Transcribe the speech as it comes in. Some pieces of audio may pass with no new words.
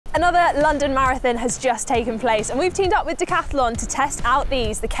Another London Marathon has just taken place and we've teamed up with Decathlon to test out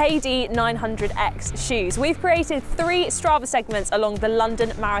the KD 900X shoes. We've created 3 Strava segments along the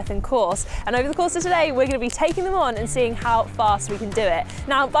London Marathon course, and over the course of today we're going to be taking them on and seeing how fast we can do it.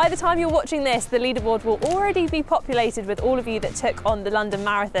 Now, by the time you're watching this, the leaderboard will already be populated with all of you that took on the London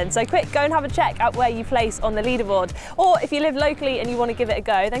Marathon. So quick, go and have a check at where you place on the leaderboard. Or if you live locally and you want to give it a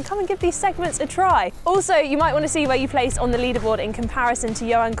go, then come and give these segments a try. Also, you might want to see where you place on the leaderboard in comparison to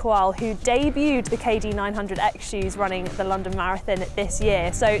Johan, who debuted the KD 900X shoes running the London Marathon this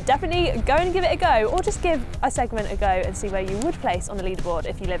year. So definitely go and give it a go, or just give a segment a go and see where you would place on the leaderboard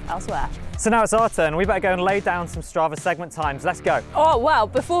if you live elsewhere. So now it's our turn. We better go and lay down some Strava segment times. Let's go. Oh, well,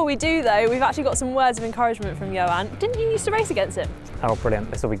 before we do though, we've actually got some words of encouragement from Johan. Didn't you used to race against him? Oh, brilliant.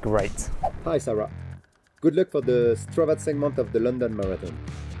 This will be great. Hi, Sarah. Good luck for the Strava segment of the London Marathon.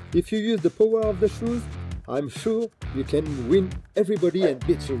 If you use the power of the shoes, I'm sure you can win everybody and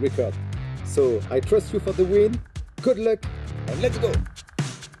beat your record. So I trust you for the win. Good luck and let's go!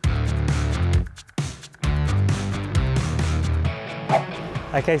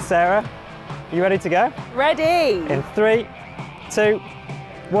 Okay, Sarah, you ready to go? Ready! In 3, 2,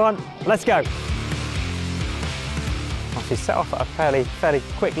 1, let's go! Oh, she set off at a fairly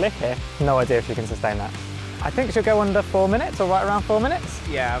quick lick here. No idea if she can sustain that. I think she'll go under 4 minutes, or right around 4 minutes.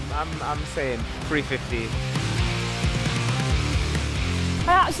 Yeah, I'm saying 3:50.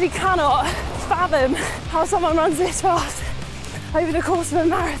 I actually cannot fathom how someone runs this fast over the course of a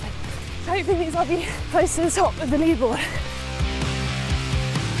marathon. Hoping means I'll be close to the top of the leaderboard.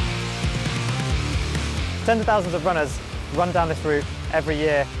 Tens of thousands of runners run down this route every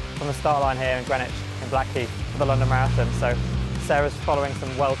year from the start line here in Greenwich, in Blackheath, for the London Marathon. So Sarah's following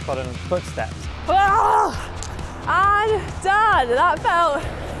some well-trodden footsteps. Oh, and done! That felt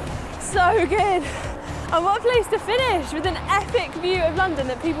so good. And what a place to finish, with an epic view of London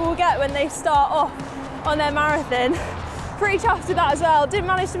that people will get when they start off on their marathon. Pretty chuffed with that as well. Didn't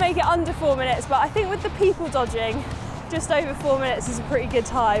manage to make it under 4 minutes, but I think with the people dodging, just over 4 minutes is a pretty good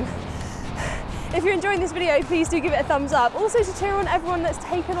time. If you're enjoying this video, please do give it a thumbs up. Also to cheer on everyone that's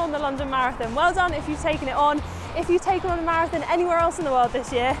taken on the London Marathon. Well done if you've taken it on. If you've taken on a marathon anywhere else in the world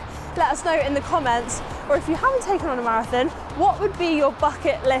this year, let us know in the comments. Or if you haven't taken on a marathon, what would be your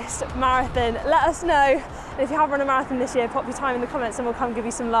bucket list marathon? Let us know. And if you have run a marathon this year, pop your time in the comments and we'll come give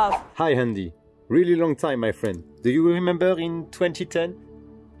you some love. Hi Andy, really long time my friend. Do you remember in 2010?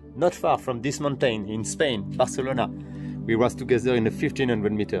 Not far from this mountain in Spain, Barcelona. We was together in the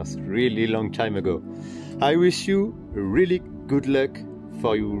 1500 meters, really long time ago. I wish you really good luck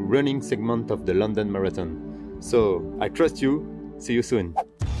for your running segment of the London Marathon. So I trust you, see you soon.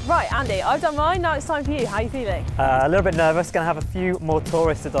 Right, Andy, I've done mine, now it's time for you. How are you feeling? A little bit nervous, going to have a few more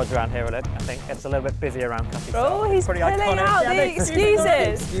tourists to dodge around here, I think. It's a little bit busy around Coffee. Oh, he's pulling out the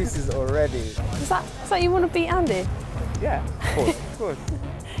excuses. Excuses already. Is that you want to beat Andy? Yeah, of course, of course.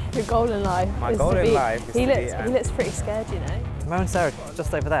 Your goal in life. My goal in life is he to beat Andy. He looks pretty scared, you know. Mo and Sarah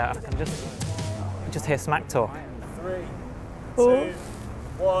just over there. I can just hear smack talk. 3, 2,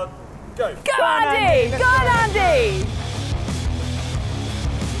 1, go! Go, Andy! Go on, Andy!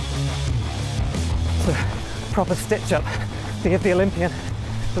 Proper stitch up to give the Olympian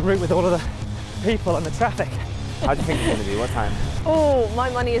the route with all of the people and the traffic. How do you think it's going to be? What time? Oh, my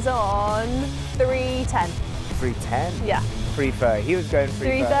money is on 3:10. 3:10? Yeah. 3:30. He was going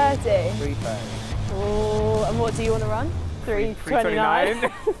 3:30. 3:30. 3:30. Oh, and what do you want to run? 3:29.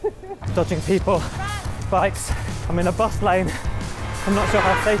 Dodging people, bikes. I'm in a bus lane. I'm not sure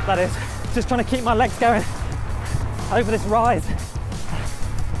how safe that is. Just trying to keep my legs going over this rise.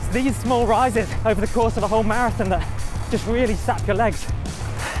 It's these small rises over the course of a whole marathon that just really sap your legs.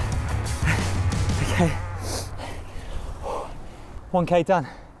 Okay. 1K done.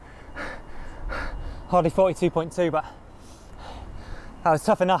 Hardly 42.2, but that was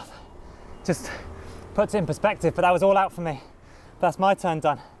tough enough. Just puts it in perspective, but that was all out for me. That's my turn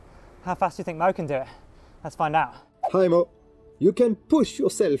done. How fast do you think Mo can do it? Let's find out. Hi Mo, you can push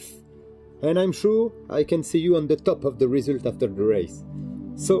yourself. And I'm sure I can see you on the top of the result after the race.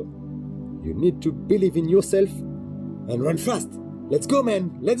 So, you need to believe in yourself and run fast. Let's go,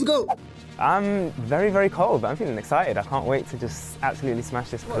 man, let's go! I'm very, very cold, but I'm feeling excited. I can't wait to just absolutely smash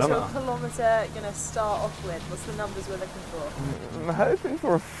this kilometre. What's your kilometre going to start off with? What's the numbers we're looking for? I'm hoping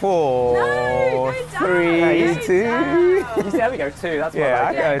for a 4. No, go down. 3, 2. You see how we go 2, that's what Yeah, I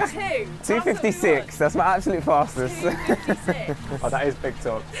I like. go 2:56. That's my absolute fastest. 2:56. Oh, that is big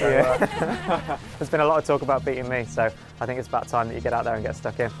talk. So, Yeah. there's been a lot of talk about beating me, so I think it's about time that you get out there and get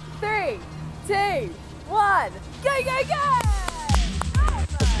stuck in. 3, 2, 1, go, go, go!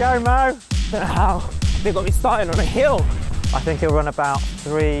 Let's go, Mo! Ow, they've got me starting on a hill. I think he'll run about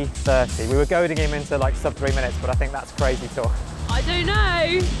 3:30. We were goading him into like sub 3 minutes, but I think that's crazy talk. I don't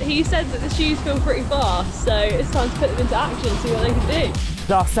know. He said that the shoes feel pretty fast, so it's time to put them into action and see what they can do.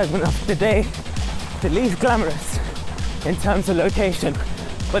 Last segment of the day, the least glamorous in terms of location,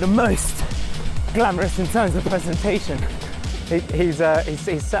 but the most glamorous in terms of presentation. He's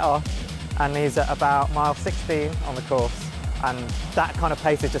set off and he's at about mile 16 on the course, and that kind of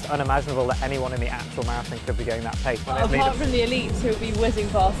pace is just unimaginable that anyone in the actual marathon could be going that pace. Apart from the elites who'll be whizzing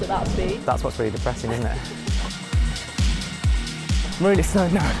past at that speed. That's what's really depressing, isn't it? I'm really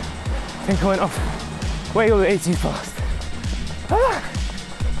slowing down. I think I went off way too fast. Ah!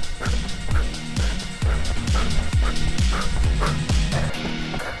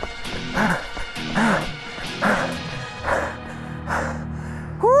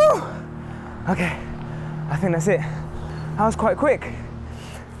 Okay, I think that's it. That was quite quick.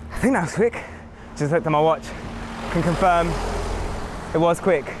 I think that was quick. Just looked at my watch, can confirm it was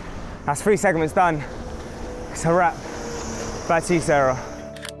quick. That's 3 segments done. It's a wrap. Back to you, Sarah.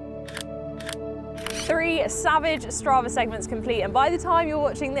 3 savage Strava segments complete, and by the time you're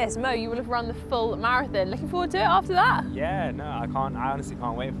watching this, Mo, you will have run the full marathon. Looking forward to it after that? Yeah, no, I honestly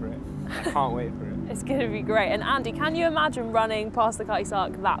can't wait for it. I can't wait for it. It's going to be great. And Andy, can you imagine running past the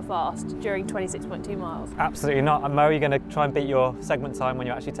Kaisark that fast during 26.2 miles? Absolutely not. And Mo, are you going to try and beat your segment time when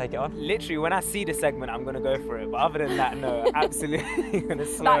you actually take it on? Literally, when I see the segment, I'm going to go for it. But other than that, no, absolutely going to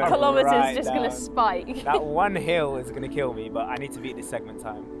slow That kilometre's right just going to spike. That one hill is going to kill me, but I need to beat this segment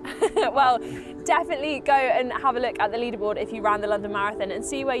time. Well, definitely go and have a look at the leaderboard if you ran the London Marathon and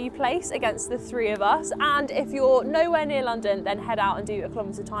see where you place against the 3 of us. And if you're nowhere near London, then head out and do a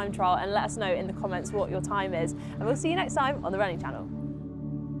kilometre time trial and let us know in the comments what your time is. And we'll see you next time on the Running Channel.